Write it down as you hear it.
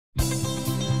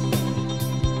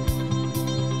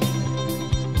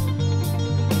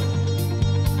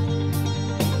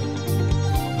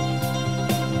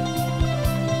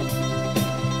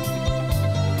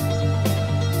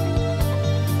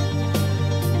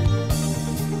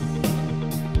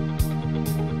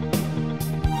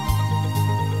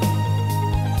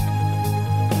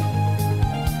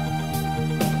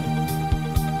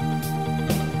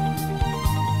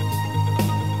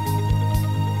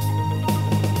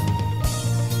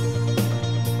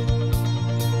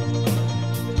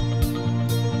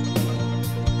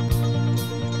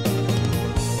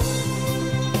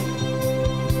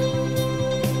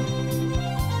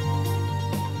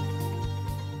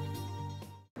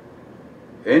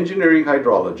Engineering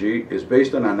hydrology is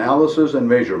based on analysis and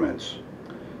measurements.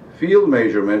 Field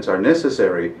measurements are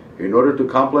necessary in order to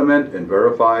complement and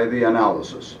verify the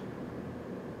analysis.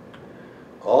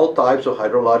 All types of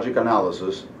hydrologic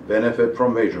analysis benefit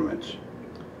from measurements.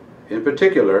 In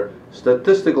particular,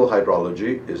 statistical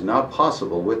hydrology is not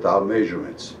possible without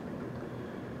measurements.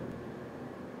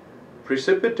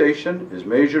 Precipitation is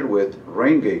measured with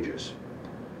rain gauges.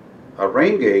 A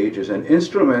rain gauge is an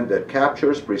instrument that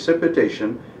captures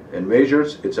precipitation and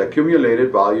measures its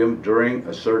accumulated volume during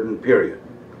a certain period.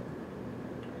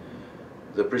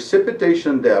 The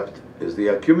precipitation depth is the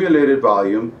accumulated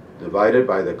volume divided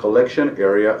by the collection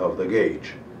area of the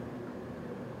gauge.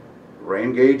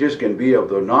 Rain gauges can be of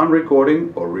the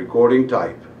non-recording or recording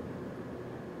type.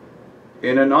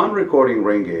 In a non-recording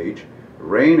rain gauge,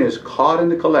 rain is caught in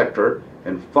the collector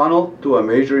and funneled to a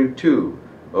measuring tube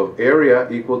of area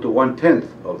equal to 1/10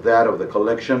 of that of the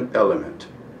collection element.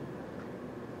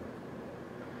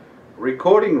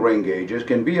 Recording rain gauges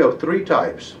can be of three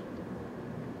types: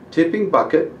 tipping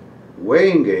bucket,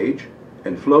 weighing gauge,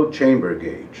 and float chamber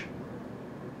gauge.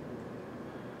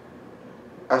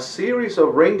 A series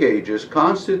of rain gauges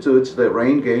constitutes the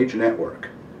rain gauge network.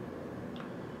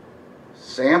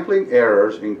 Sampling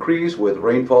errors increase with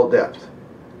rainfall depth.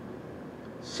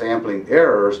 Sampling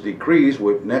errors decrease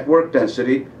with network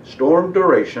density, storm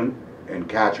duration, and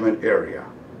catchment area.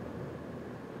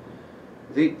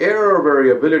 The error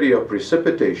variability of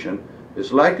precipitation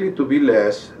is likely to be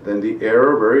less than the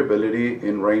error variability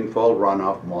in rainfall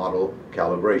runoff model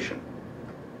calibration.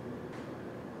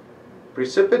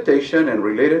 Precipitation and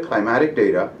related climatic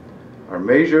data are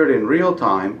measured in real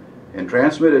time and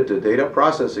transmitted to data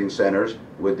processing centers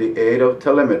with the aid of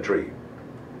telemetry.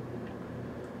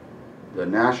 The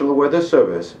National Weather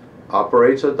Service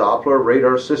operates a Doppler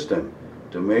radar system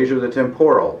to measure the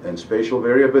temporal and spatial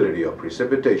variability of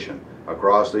precipitation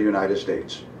across the United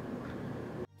States.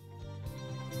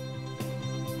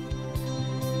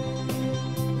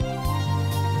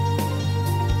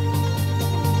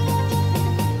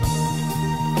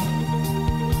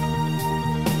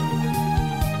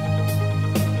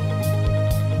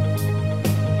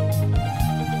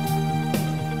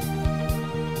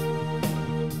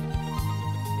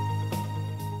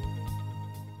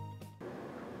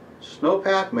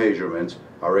 Snowpack measurements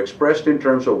are expressed in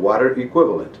terms of water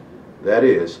equivalent, that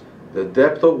is, the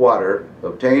depth of water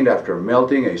obtained after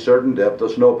melting a certain depth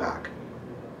of snowpack.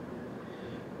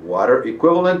 Water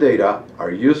equivalent data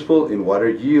are useful in water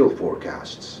yield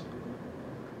forecasts.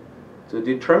 To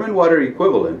determine water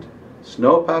equivalent,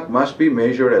 snowpack must be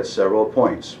measured at several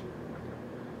points.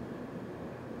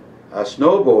 A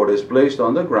snowboard is placed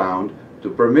on the ground to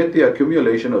permit the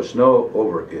accumulation of snow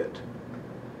over it.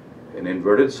 An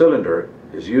inverted cylinder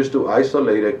is used to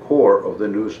isolate a core of the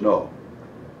new snow.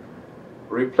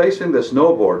 Replacing the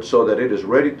snowboard so that it is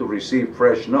ready to receive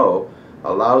fresh snow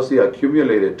allows the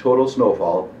accumulated total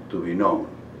snowfall to be known.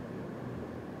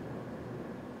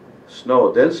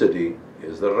 Snow density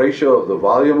is the ratio of the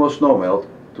volume of snowmelt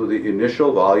to the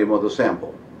initial volume of the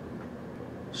sample.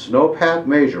 Snowpack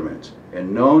measurements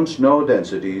and known snow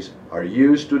densities are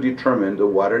used to determine the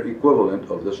water equivalent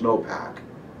of the snowpack.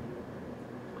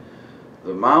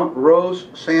 The Mount Rose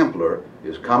sampler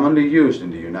is commonly used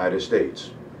in the United States.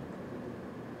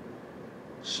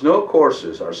 Snow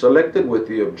courses are selected with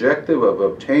the objective of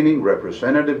obtaining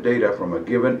representative data from a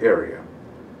given area.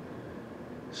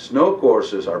 Snow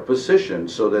courses are positioned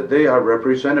so that they are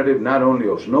representative not only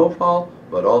of snowfall,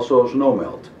 but also of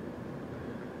snowmelt.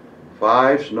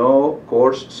 5 snow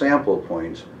course sample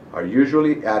points are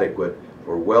usually adequate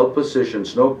for well-positioned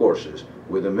snow courses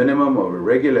with a minimum of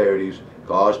irregularities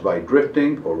caused by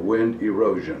drifting or wind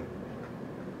erosion.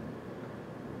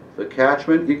 The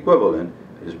catchment equivalent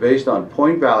is based on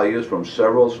point values from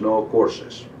several snow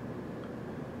courses.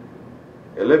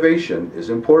 Elevation is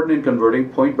important in converting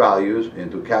point values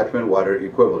into catchment water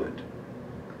equivalent.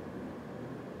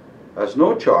 A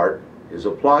snow chart is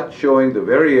a plot showing the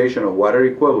variation of water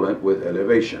equivalent with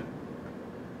elevation.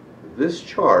 This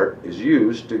chart is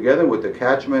used together with the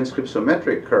catchment's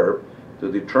hypsometric curve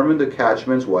to determine the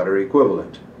catchment's water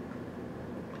equivalent.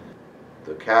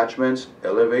 The catchment's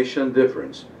elevation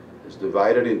difference is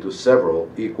divided into several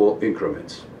equal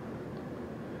increments.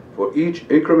 For each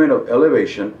increment of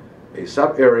elevation, a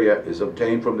sub-area is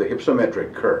obtained from the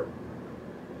hypsometric curve.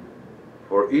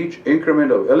 For each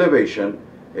increment of elevation,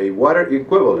 a water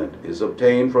equivalent is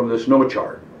obtained from the snow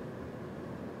chart.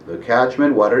 The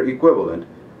catchment water equivalent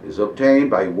is obtained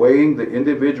by weighing the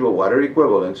individual water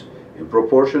equivalents in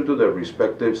proportion to their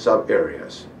respective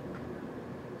sub-areas.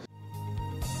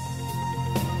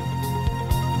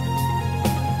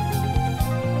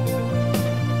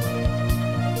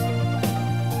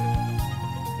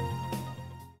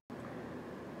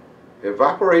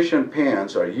 Evaporation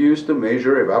pans are used to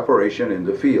measure evaporation in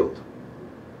the field.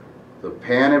 The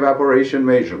pan evaporation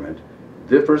measurement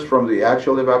differs from the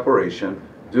actual evaporation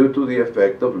due to the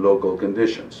effect of local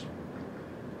conditions.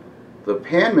 The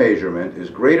pan measurement is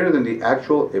greater than the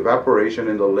actual evaporation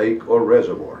in the lake or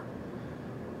reservoir.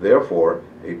 Therefore,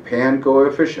 a pan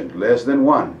coefficient less than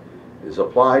 1 is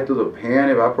applied to the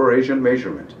pan evaporation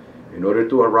measurement in order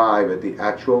to arrive at the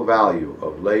actual value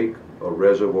of lake or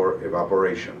reservoir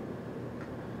evaporation.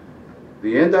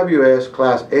 The NWS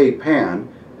Class A pan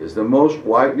is the most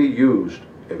widely used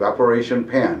evaporation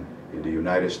pan in the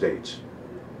United States.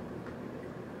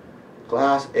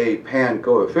 Class A pan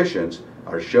coefficients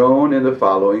are shown in the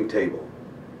following table.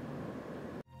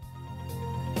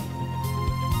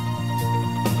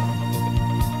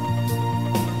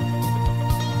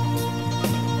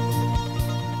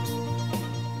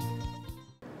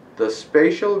 The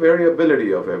spatial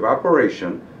variability of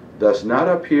evaporation does not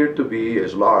appear to be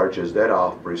as large as that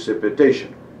of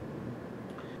precipitation.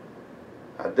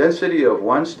 A density of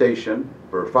 1 station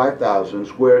per 5,000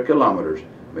 square kilometers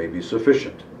may be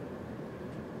sufficient.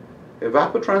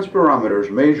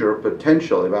 Evapotranspirometers measure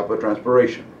potential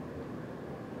evapotranspiration.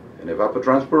 An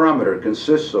evapotranspirometer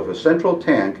consists of a central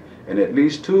tank and at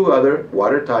least 2 other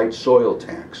watertight soil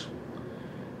tanks.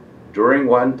 During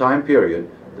one time period,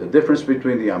 the difference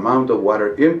between the amount of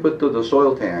water input to the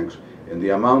soil tanks and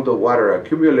the amount of water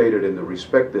accumulated in the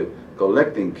respective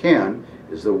collecting can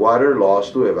is the water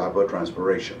lost to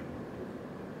evapotranspiration.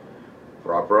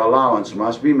 Proper allowance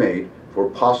must be made for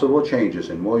possible changes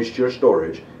in moisture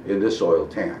storage in the soil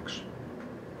tanks.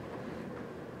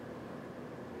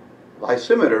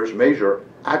 Lysimeters measure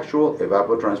actual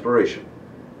evapotranspiration.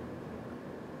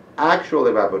 Actual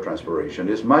evapotranspiration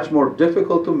is much more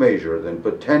difficult to measure than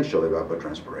potential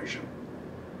evapotranspiration.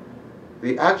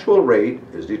 The actual rate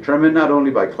is determined not only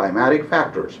by climatic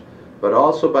factors, but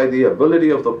also by the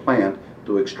ability of the plant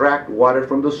to extract water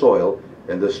from the soil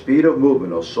and the speed of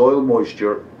movement of soil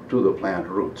moisture to the plant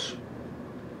roots.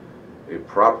 A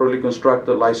properly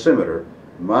constructed lysimeter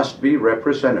must be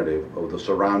representative of the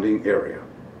surrounding area.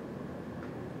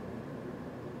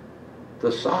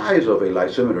 The size of a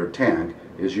lysimeter tank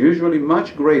is usually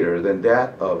much greater than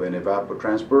that of an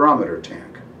evapotranspirometer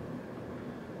tank.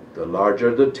 The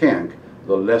larger the tank,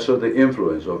 the lesser the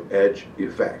influence of edge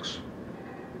effects.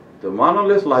 The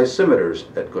monolith lysimeters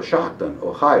at Coshocton,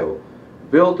 Ohio,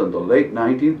 built in the late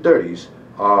 1930s,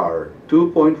 are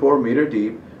 2.4 meter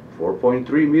deep,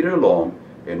 4.3 meter long,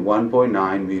 and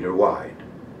 1.9 meter wide.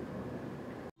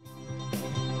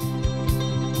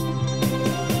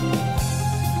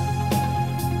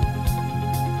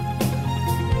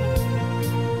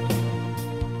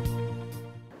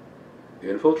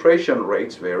 Infiltration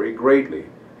rates vary greatly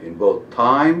in both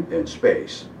time and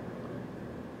space.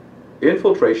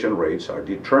 Infiltration rates are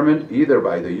determined either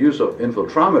by the use of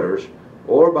infiltrometers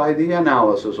or by the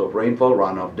analysis of rainfall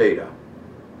runoff data.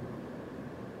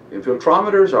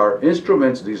 Infiltrometers are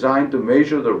instruments designed to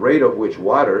measure the rate at which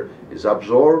water is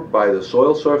absorbed by the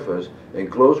soil surface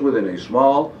enclosed within a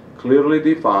small, clearly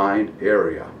defined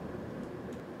area.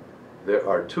 There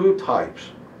are 2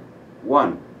 types.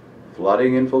 1.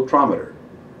 Flooding infiltrometer,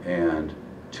 and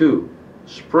 2.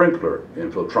 Sprinkler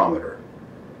infiltrometer.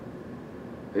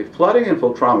 A flooding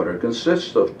infiltrometer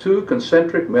consists of 2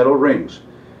 concentric metal rings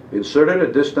inserted at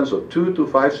a distance of 2 to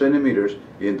 5 centimeters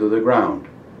into the ground.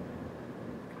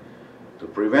 To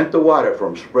prevent the water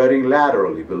from spreading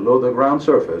laterally below the ground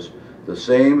surface, the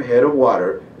same head of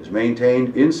water is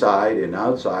maintained inside and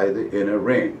outside the inner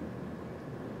ring.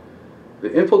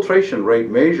 The infiltration rate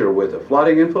measured with a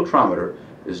flooding infiltrometer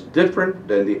is different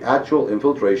than the actual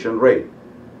infiltration rate.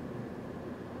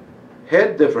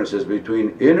 Head differences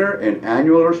between inner and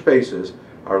annular spaces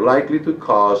are likely to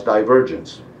cause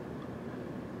divergence.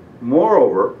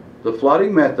 Moreover, the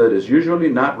flooding method is usually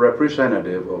not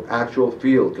representative of actual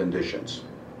field conditions.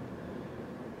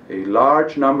 A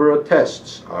large number of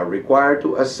tests are required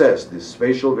to assess the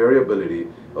spatial variability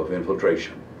of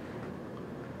infiltration.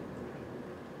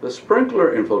 The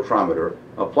sprinkler infiltrometer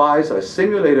applies a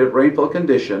simulated rainfall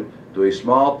condition to a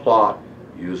small plot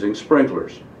using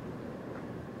sprinklers.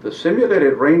 The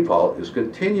simulated rainfall is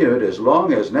continued as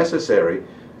long as necessary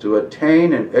to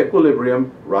attain an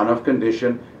equilibrium runoff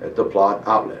condition at the plot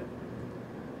outlet.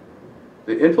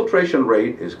 The infiltration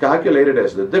rate is calculated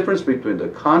as the difference between the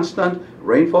constant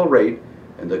rainfall rate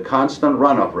and the constant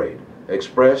runoff rate,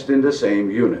 expressed in the same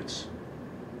units.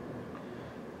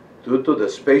 Due to the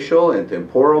spatial and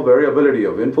temporal variability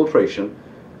of infiltration,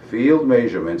 field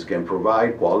measurements can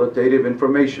provide qualitative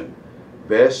information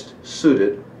best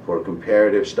suited for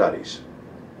comparative studies.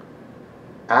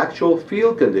 Actual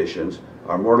field conditions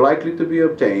are more likely to be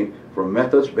obtained from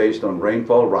methods based on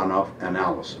rainfall runoff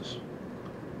analysis.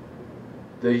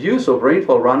 The use of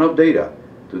rainfall runoff data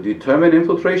to determine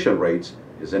infiltration rates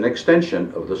is an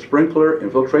extension of the sprinkler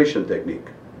infiltration technique.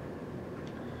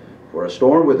 For a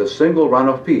storm with a single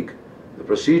runoff peak, the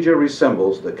procedure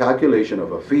resembles the calculation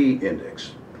of a phi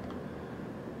index.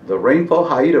 The rainfall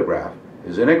hydrograph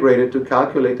is integrated to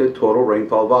calculate the total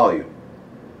rainfall volume.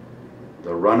 The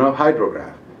runoff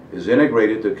hydrograph is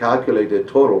integrated to calculate the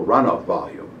total runoff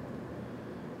volume.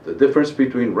 The difference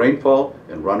between rainfall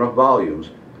and runoff volumes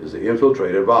is the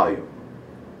infiltrated volume.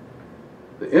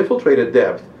 The infiltrated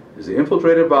depth is the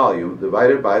infiltrated volume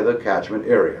divided by the catchment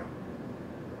area.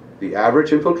 The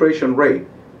average infiltration rate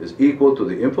is equal to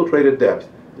the infiltrated depth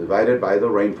divided by the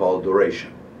rainfall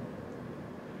duration.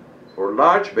 For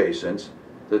large basins,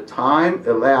 the time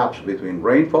elapsed between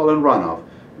rainfall and runoff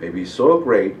may be so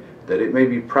great that it may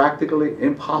be practically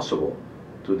impossible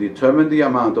to determine the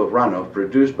amount of runoff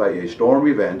produced by a storm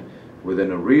event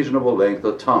within a reasonable length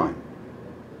of time.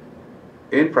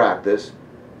 In practice,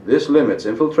 this limits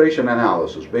infiltration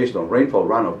analysis based on rainfall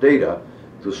runoff data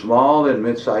to small and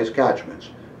mid-sized catchments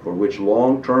for which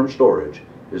long-term storage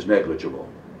is negligible.